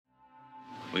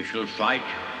We shall fight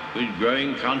with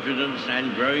growing confidence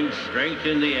and growing strength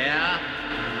in the air.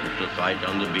 We shall fight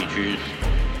on the beaches.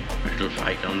 We shall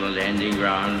fight on the landing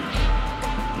grounds.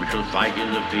 We shall fight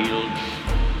in the fields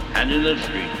and in the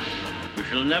streets. We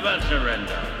shall never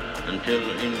surrender until,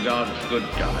 in God's good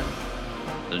time,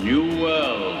 the new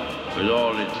world, with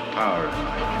all its power and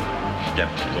might,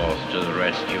 steps forth to the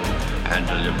rescue and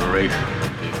the liberation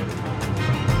of people.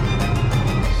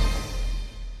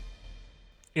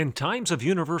 In times of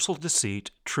universal deceit,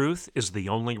 truth is the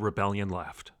only rebellion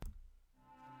left.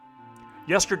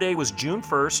 Yesterday was June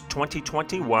 1st,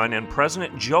 2021, and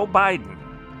President Joe Biden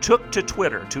took to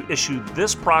Twitter to issue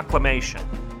this proclamation.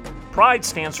 Pride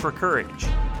stands for courage.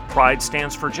 Pride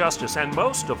stands for justice. And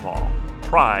most of all,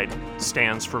 pride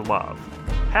stands for love.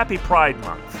 Happy Pride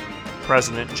Month,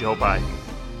 President Joe Biden.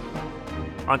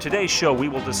 On today's show, we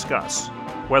will discuss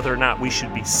whether or not we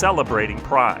should be celebrating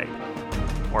pride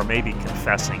or maybe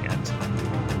confessing it.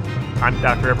 I'm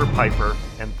Dr. Everett Piper,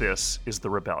 and this is The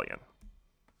Rebellion.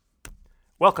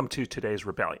 Welcome to today's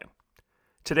Rebellion.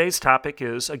 Today's topic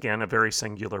is, again, a very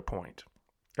singular point,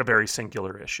 a very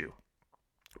singular issue.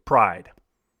 Pride.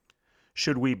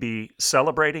 Should we be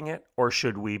celebrating it or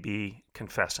should we be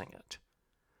confessing it?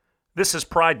 This is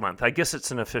Pride Month. I guess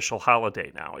it's an official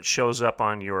holiday now. It shows up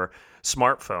on your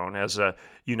smartphone as a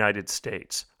United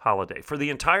States holiday. For the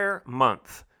entire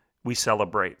month, we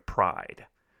celebrate Pride.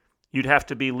 You'd have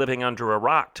to be living under a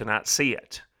rock to not see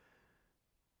it.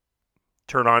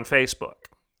 Turn on Facebook.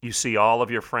 You see all of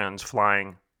your friends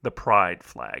flying the Pride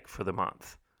flag for the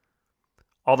month.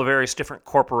 All the various different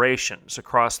corporations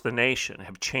across the nation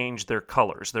have changed their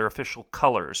colors, their official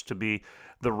colors, to be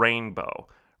the rainbow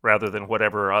rather than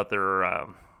whatever other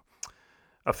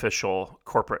official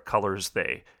corporate colors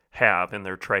they have in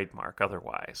their trademark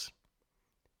otherwise.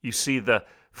 You see the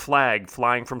flag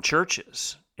flying from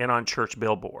churches and on church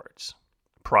billboards.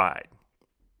 Pride.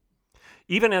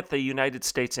 Even at the United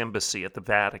States Embassy at the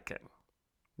Vatican,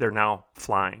 they're now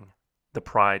flying the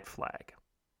Pride flag.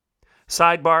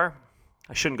 Sidebar,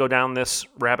 I shouldn't go down this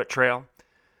rabbit trail,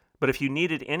 but if you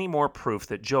needed any more proof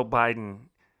that Joe Biden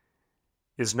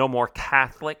is no more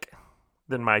Catholic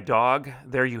than my dog,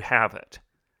 there you have it.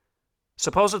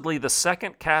 Supposedly the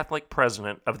second Catholic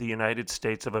president of the United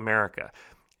States of America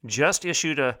just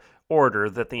issued an order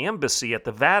that the embassy at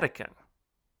the Vatican,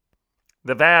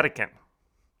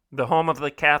 the home of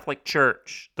the Catholic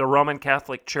Church, the Roman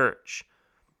Catholic Church,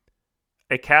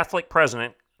 a Catholic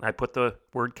president, I put the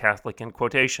word Catholic in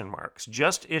quotation marks,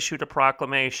 just issued a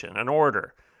proclamation, an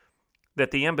order, that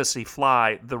the embassy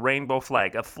fly the rainbow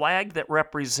flag, a flag that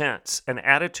represents an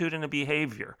attitude and a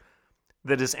behavior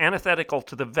that is antithetical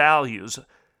to the values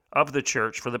of the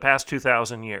church for the past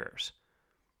 2,000 years.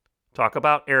 Talk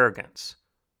about arrogance.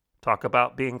 Talk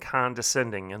about being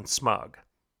condescending and smug.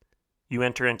 You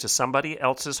enter into somebody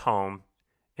else's home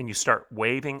and you start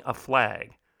waving a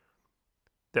flag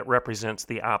that represents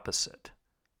the opposite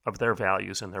of their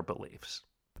values and their beliefs.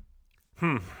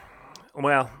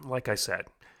 Well, like I said,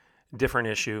 different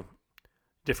issue,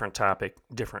 different topic,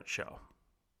 different show.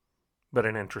 But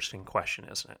an interesting question,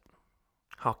 isn't it?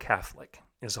 How Catholic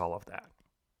is all of that?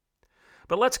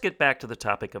 But let's get back to the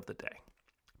topic of the day.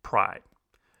 Pride.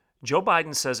 Joe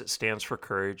Biden says it stands for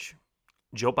courage.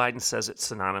 Joe Biden says it's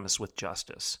synonymous with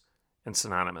justice and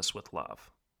synonymous with love.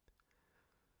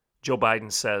 Joe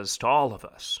Biden says to all of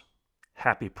us,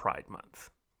 Happy Pride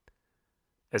Month,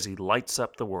 as he lights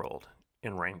up the world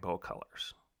in rainbow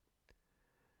colors.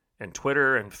 And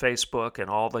Twitter and Facebook and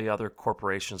all the other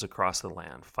corporations across the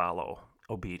land follow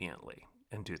obediently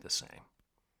and do the same.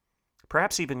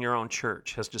 Perhaps even your own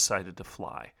church has decided to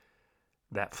fly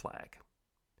that flag.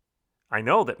 I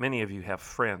know that many of you have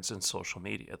friends in social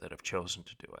media that have chosen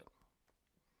to do it.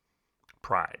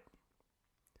 Pride.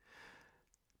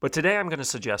 But today I'm going to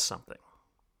suggest something.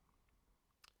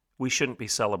 We shouldn't be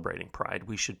celebrating pride.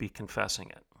 We should be confessing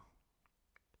it.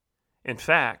 In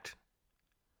fact,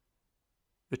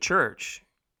 the church,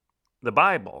 the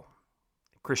Bible,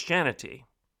 Christianity,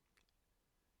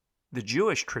 the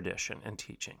Jewish tradition and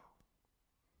teaching,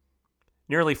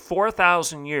 nearly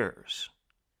 4,000 years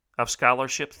of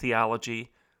scholarship,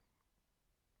 theology,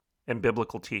 and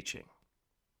biblical teaching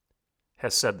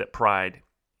has said that pride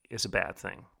is a bad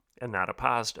thing and not a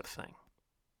positive thing.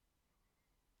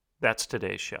 That's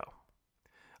today's show.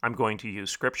 I'm going to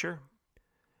use scripture,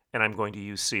 and I'm going to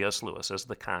use C.S. Lewis as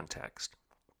the context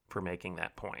for making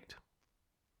that point.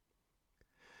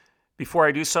 Before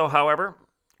I do so, however,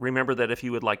 remember that if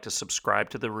you would like to subscribe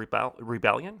to the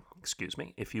Rebellion,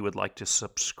 if you would like to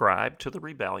subscribe to the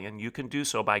Rebellion, you can do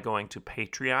so by going to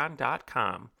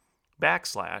patreon.com/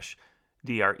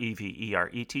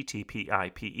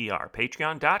 DREVERETTPIPER,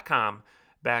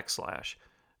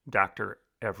 patreon.com/Dr.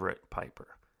 Everett Piper.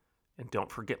 And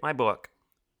don't forget my book,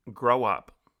 Grow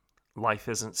Up. Life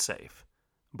Isn't Safe,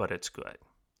 but It's Good.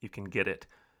 You can get it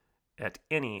at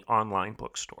any online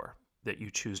bookstore that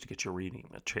you choose to get your reading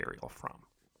material from.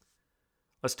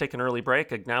 Let's take an early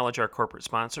break, acknowledge our corporate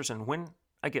sponsors, and when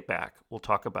I get back, we'll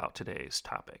talk about today's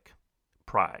topic,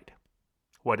 pride.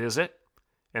 What is it,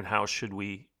 and how should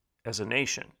we, as a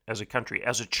nation, as a country,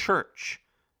 as a church,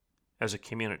 as a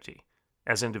community,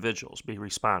 as individuals, be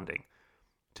responding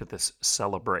to this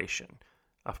celebration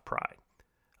of pride?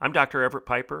 I'm Dr. Everett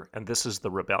Piper, and this is The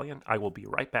Rebellion. I will be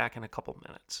right back in a couple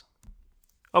minutes.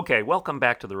 Okay, welcome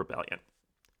back to The Rebellion.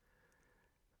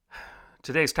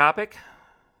 Today's topic,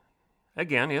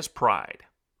 again, is pride.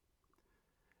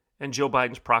 And Joe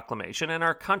Biden's proclamation and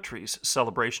our country's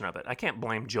celebration of it. I can't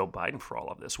blame Joe Biden for all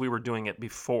of this. We were doing it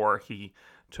before he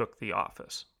took the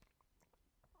office.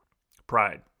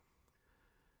 Pride.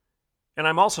 And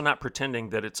I'm also not pretending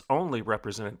that it's only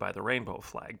represented by the rainbow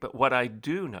flag, but what I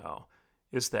do know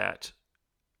is that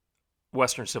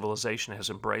Western civilization has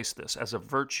embraced this as a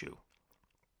virtue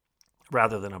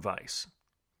rather than a vice,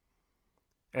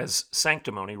 as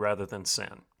sanctimony rather than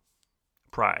sin.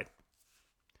 Pride.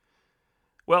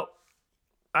 Well,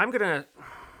 I'm going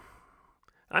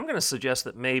to suggest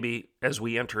that maybe as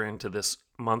we enter into this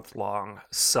month-long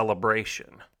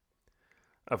celebration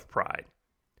of pride,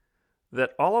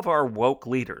 that all of our woke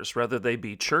leaders, whether they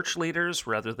be church leaders,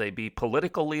 whether they be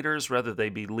political leaders, whether they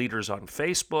be leaders on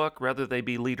Facebook, whether they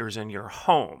be leaders in your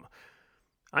home,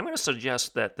 I'm going to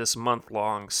suggest that this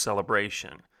month-long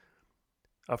celebration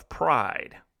of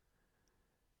pride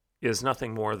is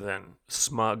nothing more than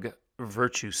smug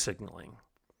virtue signaling,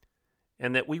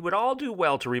 and that we would all do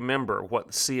well to remember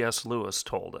what C.S. Lewis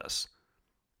told us,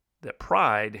 that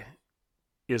pride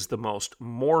is the most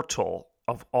mortal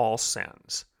of all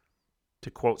sins. To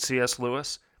quote C.S.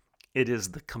 Lewis, it is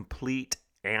the complete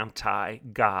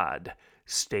anti-God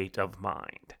state of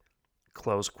mind.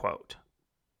 Close quote.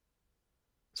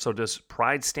 So does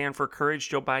pride stand for courage,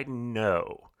 Joe Biden?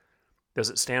 No.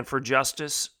 Does it stand for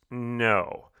justice?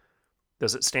 No.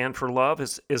 Does it stand for love?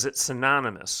 Is it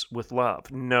synonymous with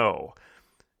love? No.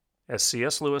 As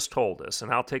C.S. Lewis told us,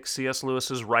 and I'll take C.S.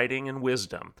 Lewis's writing and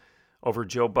wisdom over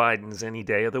Joe Biden's any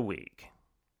day of the week,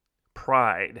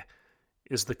 pride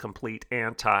is the complete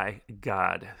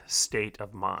anti-God state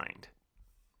of mind.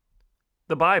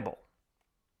 The Bible.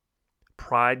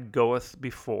 Pride goeth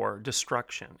before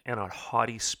destruction, and a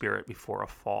haughty spirit before a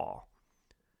fall.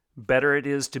 Better it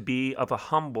is to be of a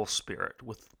humble spirit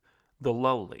with the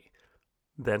lowly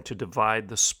than to divide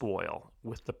the spoil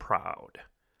with the proud.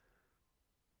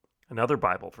 Another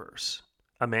Bible verse,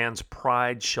 a man's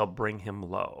pride shall bring him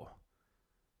low,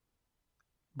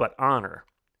 but honor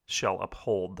shall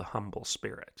uphold the humble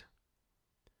spirit.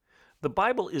 The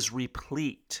Bible is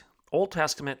replete, Old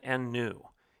Testament and New,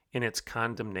 in its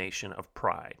condemnation of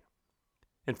pride.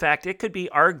 In fact, it could be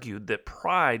argued that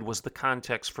pride was the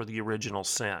context for the original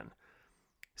sin.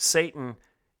 Satan,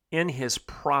 in his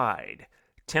pride,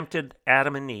 tempted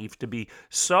Adam and Eve to be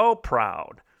so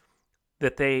proud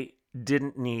that they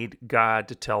didn't need God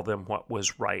to tell them what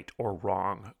was right or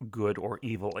wrong, good or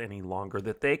evil any longer,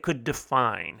 that they could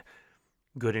define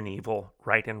good and evil,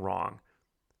 right and wrong,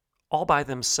 all by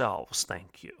themselves,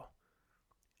 thank you.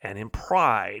 And in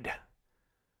pride,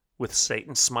 with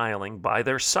Satan smiling by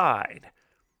their side,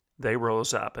 they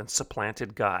rose up and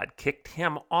supplanted God, kicked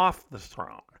him off the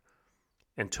throne,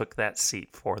 and took that seat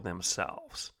for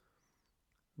themselves.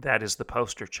 That is the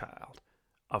poster child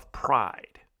of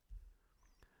pride.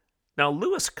 Now,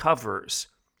 Lewis covers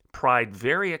pride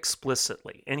very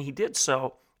explicitly, and he did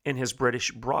so in his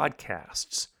British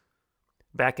broadcasts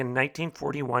back in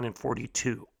 1941 and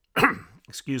 42.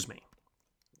 Excuse me.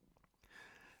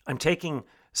 I'm taking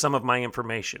some of my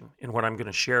information in what I'm going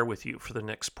to share with you for the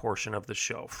next portion of the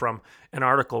show from an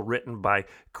article written by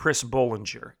Chris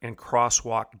Bollinger in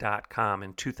crosswalk.com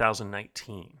in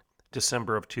 2019,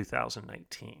 December of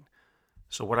 2019.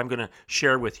 So what I'm going to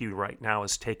share with you right now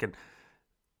is taken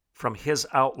from his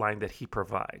outline that he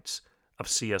provides of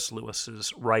C.S.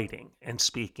 Lewis's writing and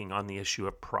speaking on the issue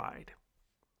of pride.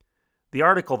 The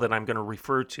article that I'm going to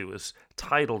refer to is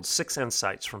titled 6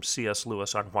 Insights from C.S.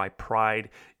 Lewis on Why Pride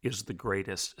is the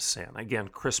Greatest Sin. Again,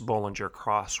 Chris Bollinger,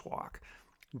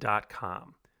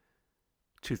 crosswalk.com,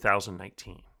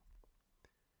 2019.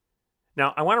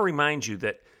 Now, I want to remind you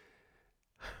that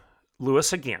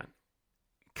Lewis, again,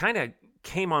 kind of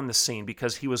came on the scene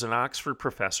because he was an Oxford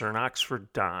professor, an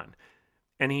Oxford Don,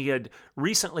 and he had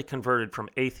recently converted from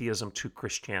atheism to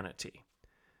Christianity.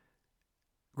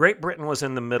 Great Britain was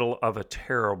in the middle of a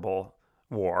terrible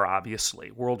war,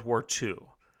 obviously, World War II.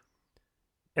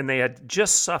 And they had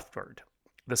just suffered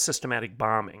the systematic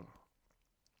bombing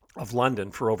of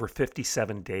London for over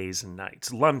 57 days and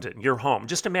nights. London, your home.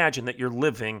 Just imagine that you're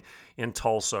living in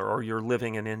Tulsa, or you're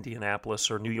living in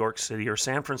Indianapolis or New York City or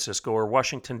San Francisco or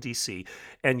Washington, D.C.,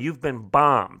 and you've been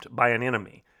bombed by an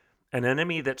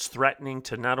enemy that's threatening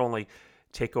to not only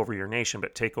take over your nation,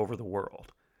 but take over the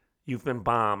world. You've been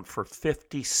bombed for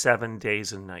 57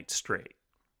 days and nights straight.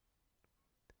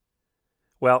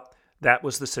 Well, that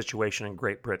was the situation in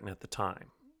Great Britain at the time.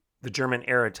 The German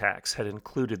air attacks had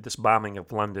included this bombing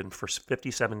of London for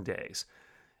 57 days,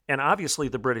 and obviously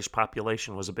the British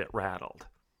population was a bit rattled.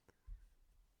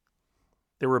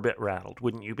 They were a bit rattled,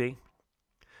 wouldn't you be?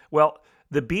 Well,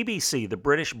 the BBC, the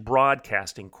British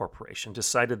Broadcasting Corporation,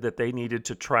 decided that they needed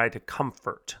to try to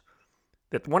comfort,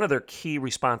 that one of their key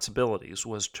responsibilities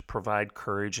was to provide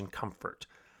courage and comfort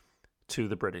to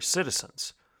the British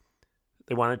citizens.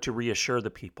 They wanted to reassure the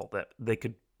people that they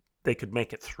could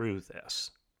make it through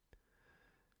this.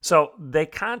 So they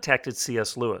contacted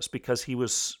C.S. Lewis because he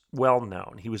was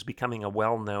well-known. He was becoming a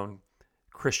well-known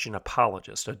Christian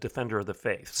apologist, a defender of the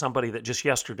faith. Somebody that just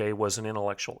yesterday was an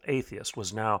intellectual atheist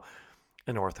was now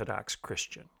an Orthodox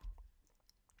Christian.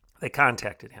 They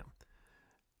contacted him.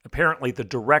 Apparently, the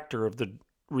director of the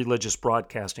religious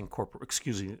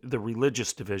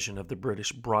division of the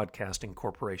British Broadcasting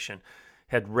Corporation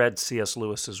had read C.S.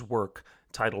 Lewis's work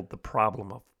titled The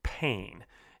Problem of Pain,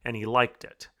 and he liked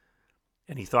it.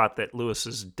 And he thought that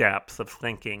Lewis's depth of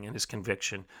thinking and his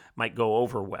conviction might go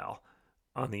over well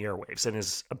on the airwaves and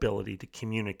his ability to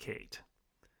communicate.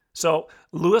 So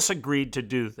Lewis agreed to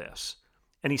do this,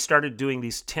 and he started doing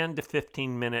these 10 to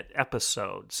 15-minute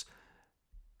episodes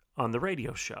on the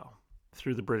radio show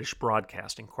through the British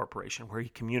Broadcasting Corporation, where he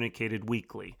communicated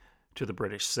weekly to the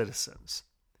British citizens.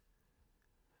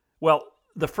 Well,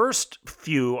 the first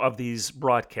few of these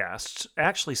broadcasts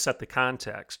actually set the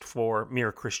context for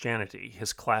Mere Christianity,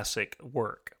 his classic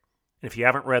work. And if you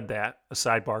haven't read that, a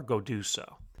sidebar, go do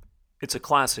so. It's a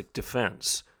classic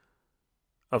defense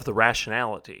of the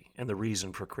rationality and the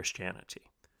reason for Christianity.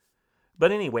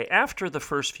 But anyway, after the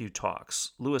first few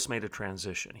talks, Lewis made a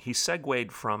transition. He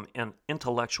segued from an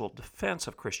intellectual defense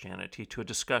of Christianity to a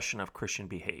discussion of Christian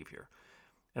behavior.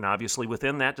 And obviously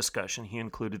within that discussion, he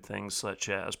included things such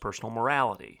as personal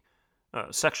morality,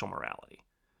 sexual morality,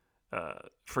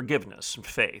 forgiveness and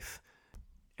faith,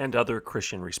 and other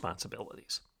Christian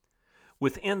responsibilities.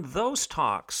 Within those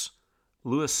talks,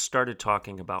 Lewis started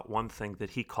talking about one thing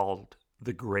that he called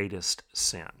the greatest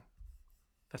sin.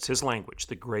 That's his language,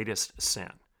 the greatest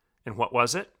sin. And what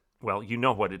was it? Well, you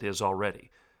know what it is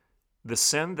already. The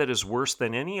sin that is worse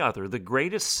than any other, the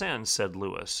greatest sin, said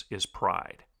Lewis, is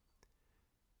pride.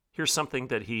 Here's something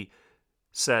that he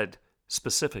said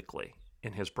specifically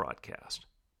in his broadcast.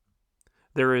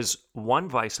 There is one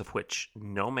vice of which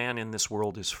no man in this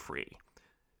world is free,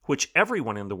 which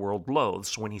everyone in the world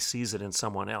loathes when he sees it in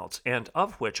someone else, and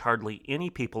of which hardly any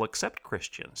people except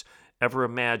Christians ever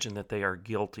imagine that they are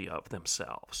guilty of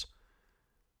themselves.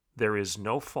 There is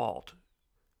no fault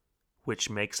which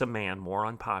makes a man more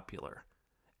unpopular,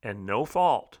 and no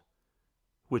fault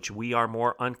which we are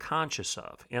more unconscious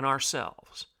of in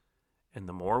ourselves. And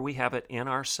the more we have it in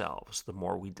ourselves, the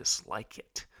more we dislike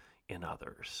it in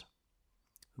others.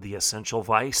 The essential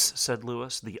vice, said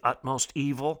Lewis, the utmost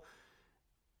evil,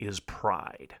 is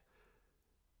pride.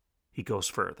 He goes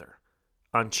further.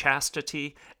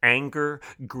 Unchastity, anger,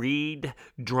 greed,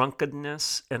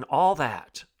 drunkenness, and all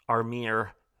that are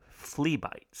mere flea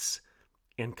bites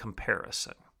in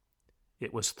comparison.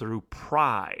 It was through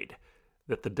pride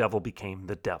that the devil became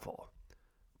the devil.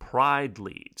 Pride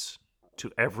leads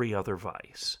to every other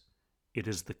vice. It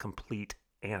is the complete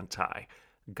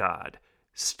anti-God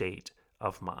state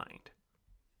of mind.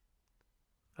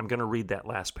 I'm going to read that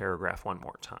last paragraph one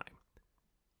more time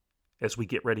as we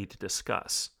get ready to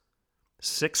discuss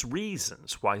 6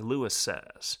 reasons why Lewis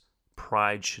says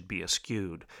pride should be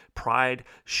eschewed. Pride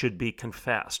should be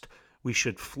confessed. We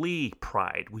should flee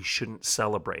pride. We shouldn't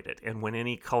celebrate it. And when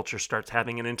any culture starts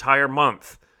having an entire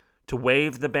month to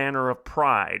wave the banner of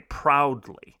pride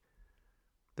proudly,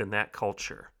 then that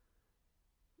culture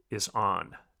is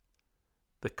on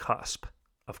the cusp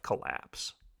of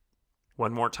collapse.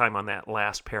 One more time on that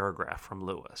last paragraph from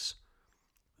Lewis.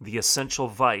 The essential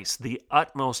vice, the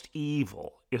utmost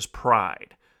evil, is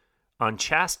pride.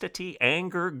 Unchastity,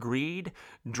 anger, greed,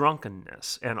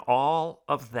 drunkenness, and all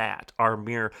of that are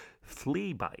mere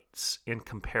flea bites in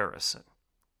comparison.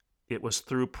 It was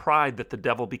through pride that the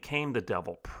devil became the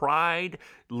devil. Pride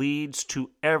leads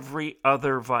to every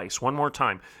other vice. One more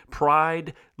time.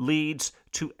 Pride leads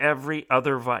to every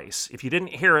other vice. If you didn't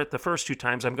hear it the first two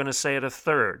times, I'm going to say it a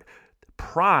third.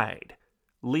 Pride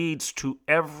leads to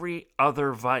every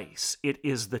other vice. It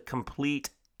is the complete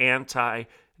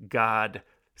anti-God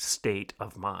state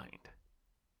of mind.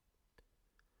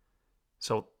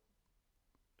 So,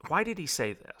 why did he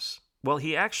say this? Well,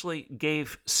 he actually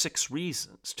gave 6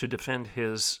 reasons to defend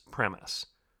his premise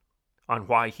on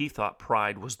why he thought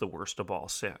pride was the worst of all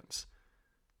sins.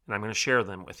 And I'm going to share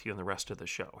them with you in the rest of the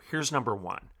show. Here's number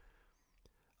 1.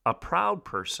 A proud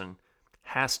person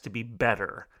has to be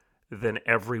better than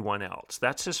everyone else.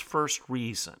 That's his first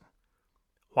reason.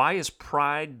 Why is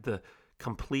pride the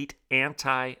complete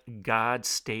anti-God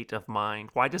state of mind?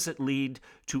 Why does it lead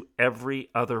to every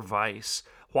other vice?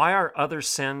 Why are other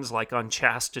sins like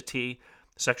unchastity,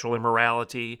 sexual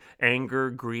immorality, anger,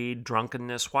 greed,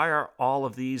 drunkenness, why are all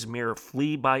of these mere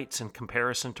flea bites in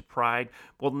comparison to pride?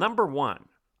 Well, number 1,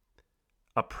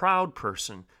 a proud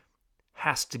person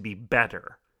has to be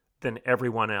better than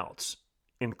everyone else,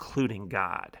 including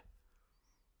God.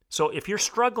 So if you're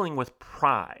struggling with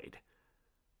pride,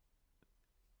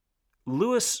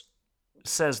 Lewis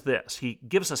says this. He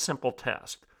gives a simple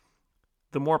test.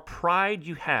 The more pride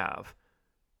you have,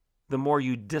 the more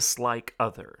you dislike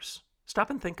others. Stop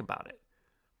and think about it.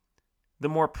 The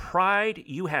more pride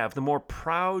you have, the more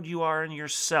proud you are in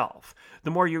yourself,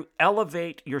 the more you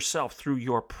elevate yourself through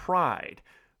your pride,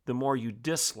 the more you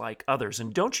dislike others.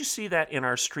 And don't you see that in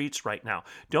our streets right now?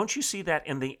 Don't you see that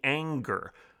in the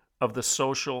anger of the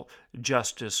social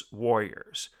justice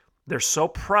warriors? They're so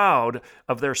proud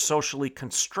of their socially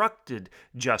constructed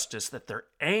justice that they're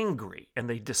angry and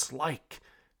they dislike,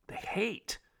 they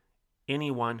hate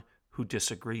anyone who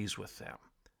disagrees with them.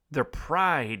 Their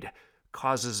pride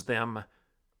causes them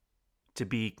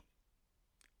to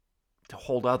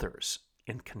hold others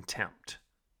in contempt.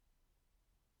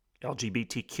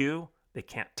 LGBTQ, they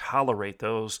can't tolerate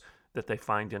those that they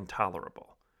find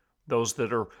intolerable. Those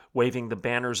that are waving the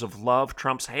banners of love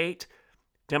trumps hate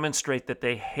demonstrate that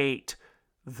they hate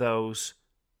those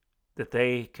that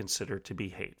they consider to be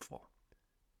hateful.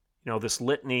 You know, this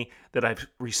litany that I've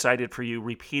recited for you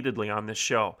repeatedly on this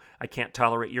show. I can't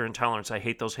tolerate your intolerance. I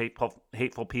hate those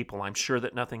hateful people. I'm sure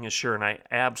that nothing is sure, and I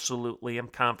absolutely am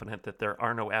confident that there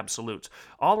are no absolutes.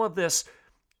 All of this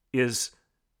is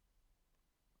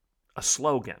a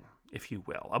slogan, if you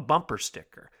will, a bumper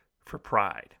sticker for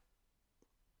pride.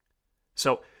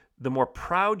 So the more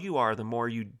proud you are, the more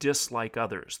you dislike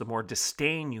others, the more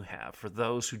disdain you have for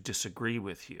those who disagree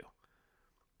with you.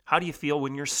 How do you feel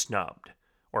when you're snubbed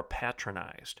or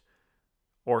patronized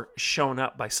or shown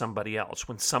up by somebody else?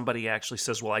 When somebody actually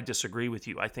says, well, I disagree with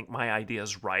you. I think my idea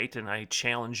is right and I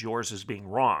challenge yours as being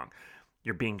wrong.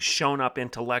 You're being shown up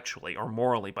intellectually or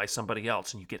morally by somebody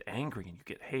else, and you get angry and you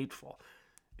get hateful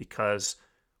because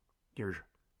you're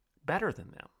better than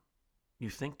them. You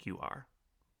think you are.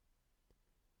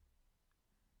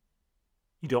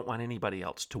 You don't want anybody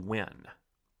else to win.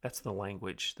 That's the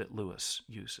language that Lewis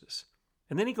uses.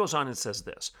 And then he goes on and says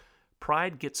this: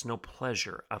 pride gets no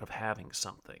pleasure out of having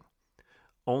something,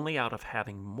 only out of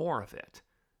having more of it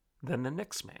than the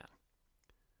next man.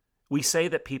 We say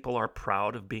that people are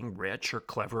proud of being rich or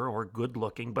clever or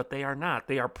good-looking, but they are not.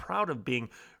 They are proud of being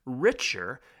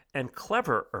richer and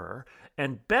cleverer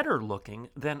and better-looking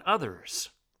than others.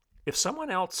 If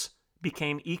someone else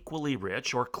became equally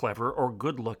rich or clever or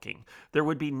good-looking, there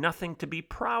would be nothing to be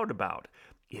proud about.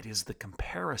 It is the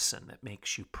comparison that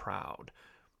makes you proud,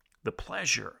 the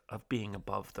pleasure of being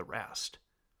above the rest.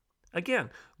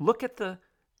 Again, look at the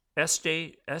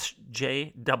SJW,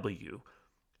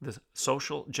 the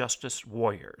social justice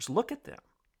warriors. Look at them.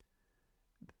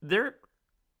 They're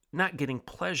not getting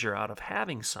pleasure out of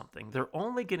having something. They're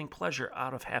only getting pleasure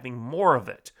out of having more of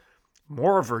it,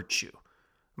 more virtue,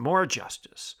 more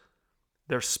justice.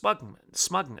 Their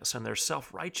smugness and their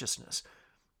self-righteousness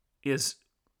is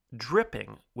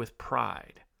dripping with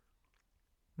pride.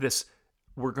 This,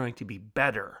 we're going to be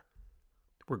better.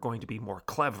 We're going to be more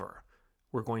clever.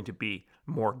 We're going to be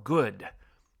more good.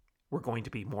 We're going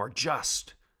to be more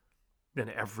just than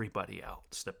everybody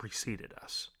else that preceded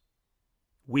us.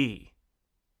 We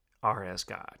are as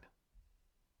God.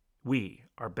 We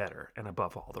are better and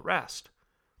above all the rest.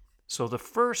 So the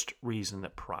first reason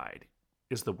that pride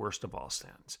is the worst of all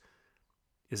sins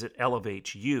is it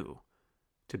elevates you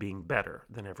to being better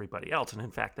than everybody else. And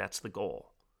in fact, that's the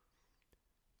goal.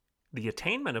 The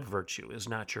attainment of virtue is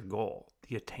not your goal.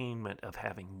 The attainment of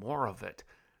having more of it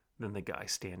than the guy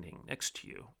standing next to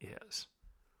you is.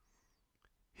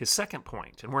 His second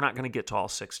point, and we're not going to get to all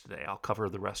 6 today. I'll cover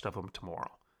the rest of them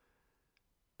tomorrow.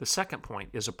 The second point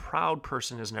is a proud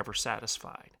person is never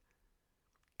satisfied.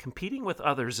 Competing with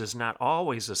others is not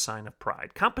always a sign of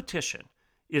pride. Competition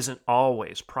isn't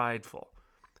always prideful.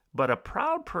 But a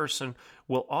proud person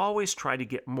will always try to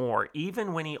get more,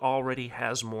 even when he already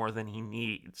has more than he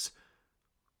needs.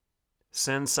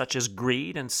 Sins such as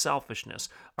greed and selfishness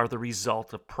are the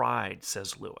result of pride,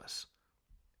 says Lewis.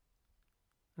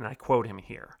 And I quote him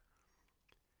here.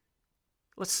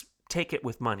 Let's take it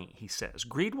with money, he says.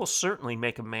 Greed will certainly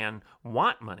make a man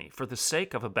want money for the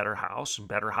sake of a better house and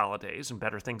better holidays and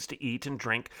better things to eat and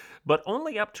drink, but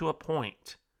only up to a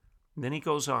point. And then he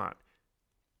goes on.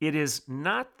 It is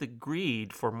not the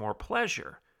greed for more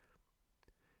pleasure.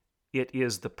 It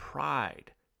is the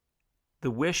pride,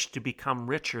 the wish to become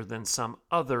richer than some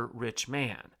other rich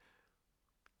man,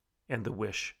 and the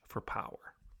wish for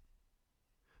power.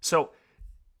 So,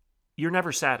 you're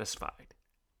never satisfied.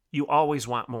 You always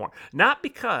want more. Not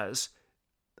because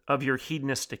of your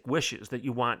hedonistic wishes that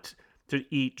you want to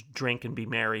eat, drink, and be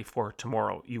merry, for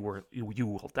tomorrow you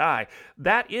will die.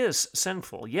 That is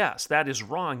sinful, yes. That is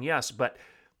wrong, yes. But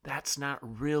that's not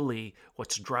really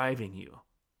what's driving you.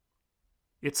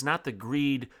 It's not the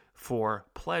greed for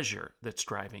pleasure that's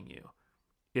driving you.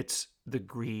 It's the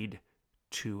greed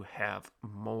to have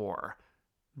more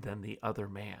than the other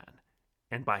man.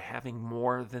 And by having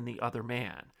more than the other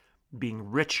man,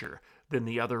 being richer than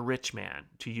the other rich man,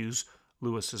 to use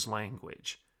Lewis's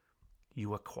language,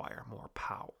 you acquire more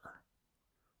power.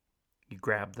 You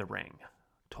grab the ring,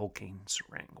 Tolkien's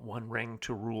ring, one ring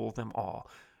to rule them all,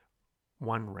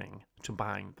 one ring to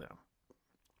bind them.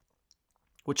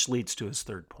 Which leads to his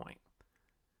third point.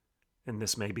 And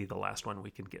this may be the last one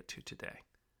we can get to today.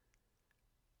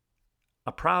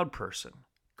 A proud person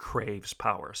craves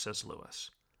power, says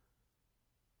Lewis.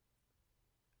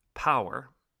 Power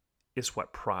is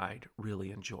what pride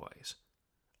really enjoys.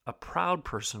 A proud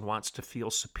person wants to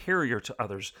feel superior to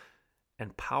others,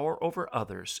 and power over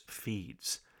others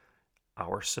feeds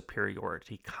our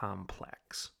superiority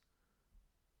complex.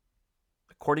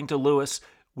 According to Lewis,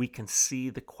 we can see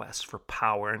the quest for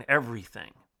power in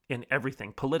everything.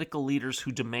 Political leaders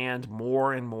who demand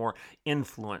more and more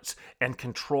influence and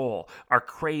control are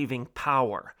craving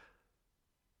power.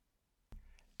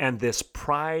 And this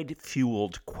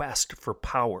pride-fueled quest for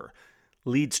power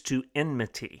leads to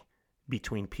enmity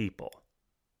between people,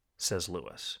 says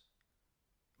Lewis.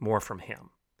 More from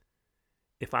him.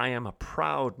 If I am a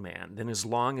proud man, then as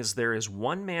long as there is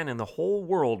one man in the whole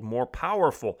world more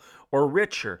powerful or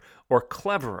richer or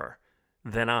cleverer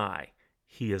than I,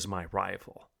 he is my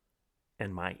rival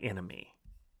and my enemy.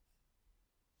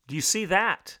 Do you see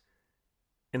that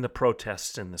in the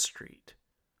protests in the street?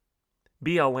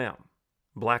 BLM,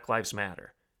 Black Lives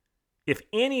Matter. If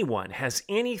anyone has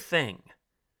anything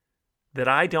that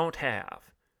I don't have,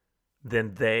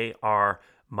 then they are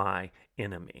my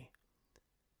enemy.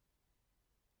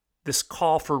 This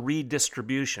call for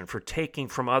redistribution, for taking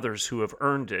from others who have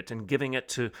earned it and giving it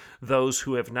to those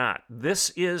who have not, this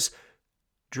is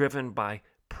driven by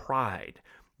pride.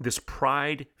 This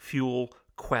pride-fueled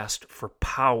quest for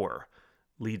power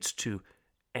leads to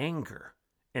anger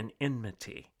and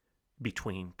enmity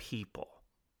between people.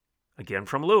 Again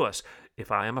from Lewis,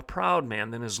 if I am a proud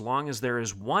man, then as long as there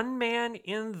is one man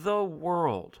in the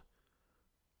world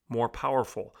more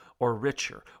powerful or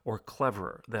richer or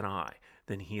cleverer than I,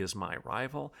 then he is my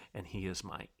rival and he is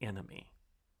my enemy.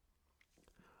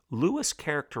 Lewis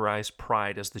characterized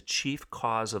pride as the chief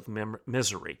cause of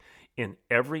misery in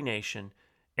every nation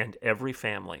and every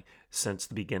family since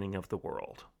the beginning of the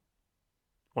world.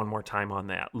 One more time on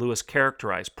that. Lewis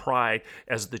characterized pride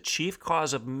as the chief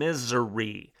cause of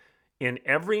misery in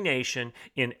every nation,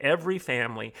 in every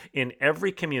family, in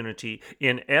every community,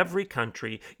 in every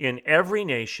country, in every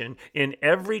nation, in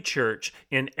every church,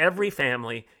 in every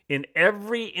family, in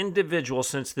every individual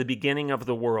since the beginning of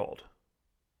the world.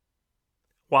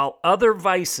 While other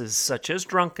vices, such as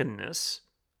drunkenness,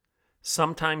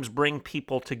 sometimes bring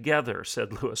people together,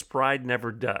 said Lewis, pride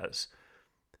never does.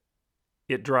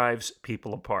 It drives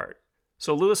people apart.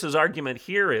 So Lewis's argument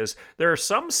here is there are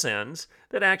some sins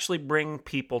that actually bring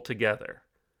people together.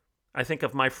 I think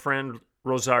of my friend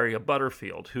Rosaria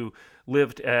Butterfield, who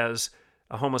lived as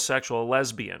a homosexual,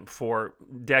 lesbian for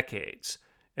decades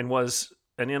and was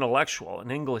an intellectual,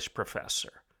 an English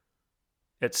professor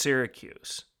at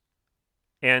Syracuse,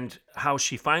 and how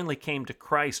she finally came to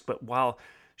Christ. But while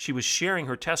she was sharing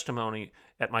her testimony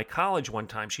at my college one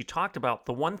time, she talked about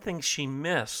the one thing she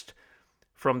missed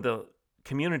from the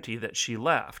community that she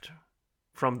left,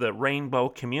 from the rainbow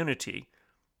community,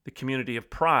 the community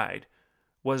of pride,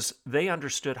 was they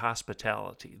understood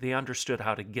hospitality. They understood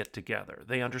how to get together.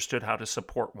 They understood how to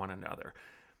support one another.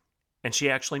 And she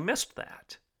actually missed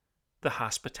that. The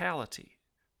hospitality,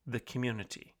 the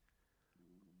community,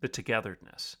 the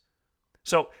togetherness.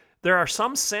 So there are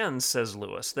some sins, says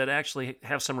Lewis, that actually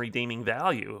have some redeeming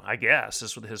value, I guess,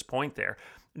 is his point there.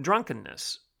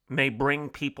 Drunkenness may bring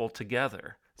people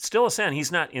together. It's still a sin.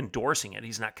 He's not endorsing it.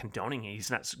 He's not condoning it.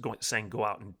 He's not saying go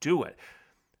out and do it.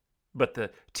 But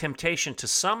the temptation to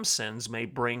some sins may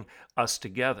bring us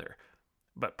together.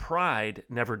 But pride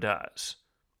never does.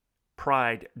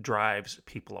 Pride drives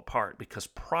people apart because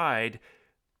pride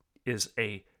is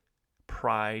a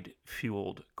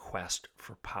pride-fueled quest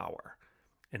for power.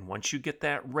 And once you get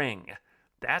that ring,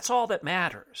 that's all that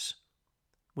matters.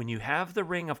 When you have the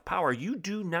ring of power, you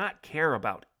do not care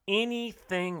about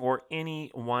anything or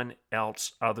anyone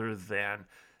else other than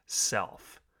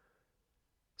self.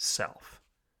 Self.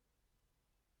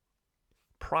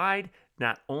 Pride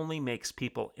not only makes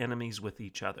people enemies with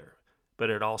each other, but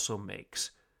it also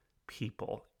makes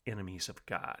people enemies of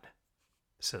God,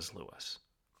 says Lewis.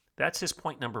 That's his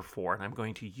point number 4, and I'm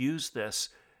going to use this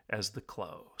as the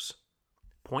close.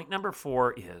 Point number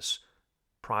 4 is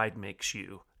pride makes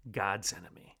you God's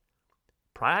enemy.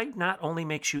 Pride not only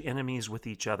makes you enemies with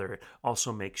each other, it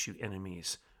also makes you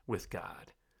enemies with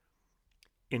God.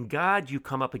 In God, you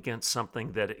come up against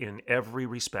something that in every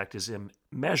respect is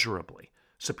immeasurably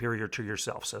superior to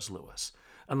yourself, says Lewis.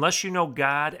 Unless you know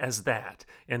God as that,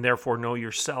 and therefore know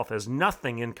yourself as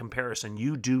nothing in comparison,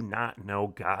 you do not know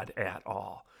God at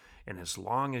all. And as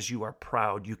long as you are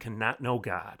proud, you cannot know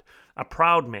God. A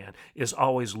proud man is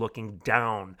always looking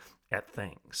down at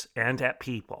things and at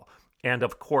people. And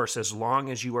of course, as long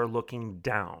as you are looking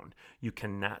down, you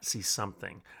cannot see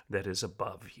something that is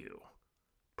above you.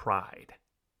 Pride.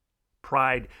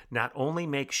 Pride not only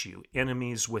makes you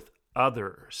enemies with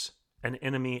others, an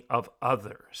enemy of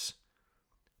others.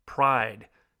 Pride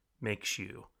makes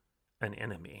you an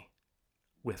enemy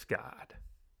with God.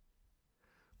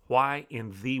 Why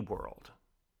in the world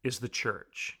is the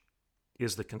church,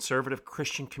 is the conservative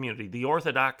Christian community, the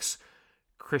Orthodox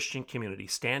Christian community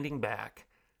standing back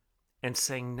and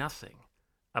saying nothing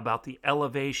about the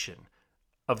elevation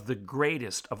of the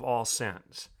greatest of all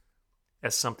sins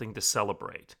as something to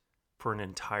celebrate for an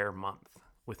entire month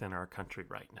within our country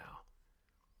right now?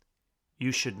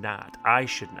 You should not, I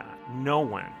should not, no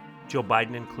one, Joe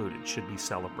Biden included, should be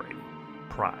celebrating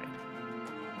pride.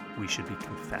 We should be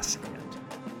confessing it.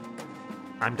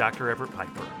 I'm Dr. Everett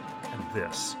Piper, and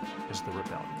this is The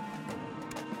Rebellion.